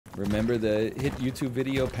Remember the hit YouTube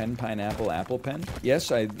video, Pen, Pineapple, Apple Pen?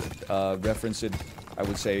 Yes, I reference it, I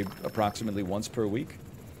would say, approximately once per week.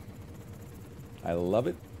 I love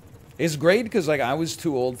it. It's great because, like, I was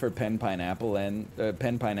too old for Pen, Pineapple, and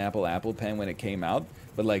Pen, Pineapple, Apple Pen when it came out.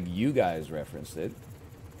 But, like, you guys referenced it.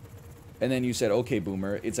 And then you said, okay,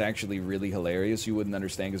 Boomer, it's actually really hilarious. You wouldn't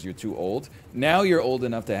understand because you're too old. Now you're old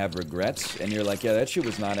enough to have regrets. And you're like, yeah, that shit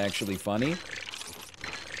was not actually funny.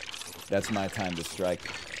 That's my time to strike.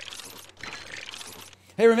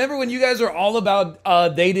 Hey, remember when you guys are all about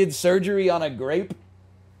they did surgery on a grape?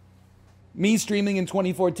 Me streaming in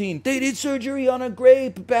 2014. They did surgery on a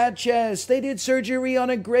grape, Bad Chest. They did surgery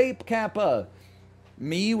on a grape, Kappa.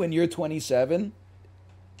 Me when you're 27.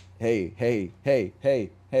 Hey, hey, hey,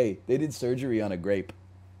 hey, hey. They did surgery on a grape.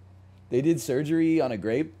 They did surgery on a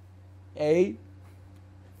grape. Hey.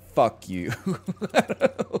 Fuck you.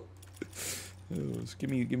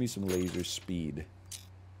 Give me some laser speed.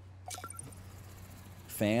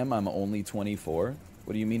 Fam, I'm only 24.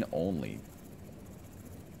 What do you mean only?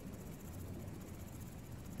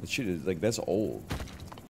 That shit is, like, that's old.